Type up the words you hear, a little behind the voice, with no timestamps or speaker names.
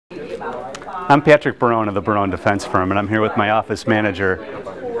I'm Patrick Barone of the Barone Defense Firm, and I'm here with my office manager,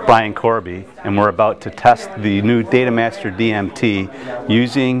 Brian Corby, and we're about to test the new DataMaster DMT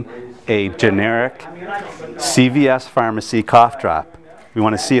using a generic CVS pharmacy cough drop. We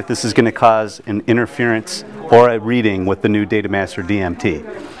want to see if this is going to cause an interference or a reading with the new DataMaster DMT.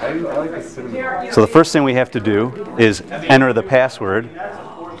 So the first thing we have to do is enter the password,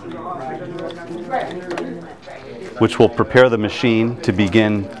 which will prepare the machine to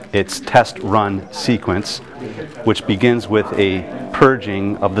begin its test run sequence, which begins with a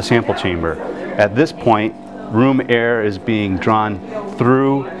purging of the sample chamber. At this point, room air is being drawn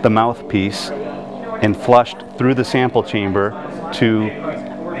through the mouthpiece and flushed through the sample chamber to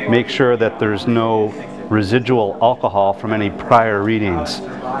make sure that there's no residual alcohol from any prior readings.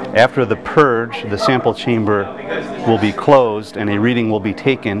 After the purge, the sample chamber will be closed and a reading will be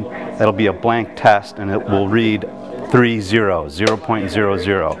taken. That'll be a blank test, and it will read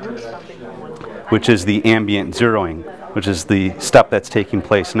 0.00, which is the ambient zeroing, which is the step that's taking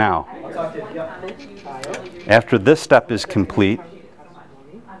place now. After this step is complete,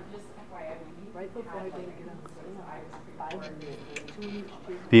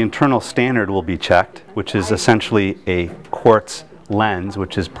 the internal standard will be checked, which is essentially a quartz lens,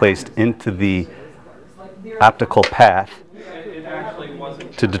 which is placed into the optical path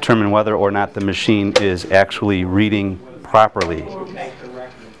to determine whether or not the machine is actually reading properly,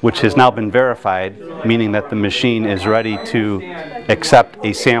 which has now been verified, meaning that the machine is ready to accept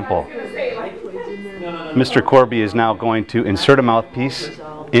a sample. Mr. Corby is now going to insert a mouthpiece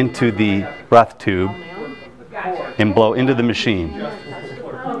into the breath tube and blow into the machine.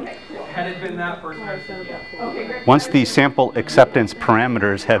 Once the sample acceptance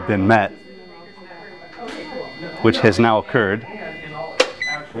parameters have been met, which has now occurred,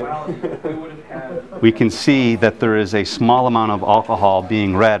 we can see that there is a small amount of alcohol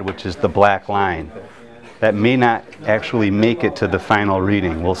being read, which is the black line. That may not actually make it to the final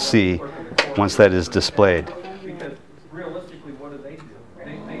reading. We'll see once that is displayed.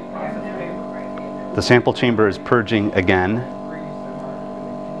 The sample chamber is purging again.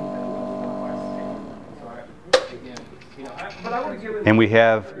 And we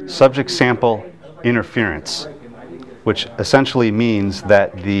have subject sample interference, which essentially means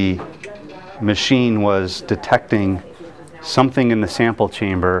that the machine was detecting something in the sample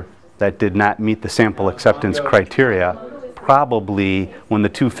chamber that did not meet the sample acceptance criteria. Probably when the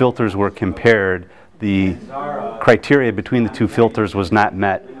two filters were compared, the criteria between the two filters was not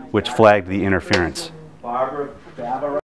met, which flagged the interference.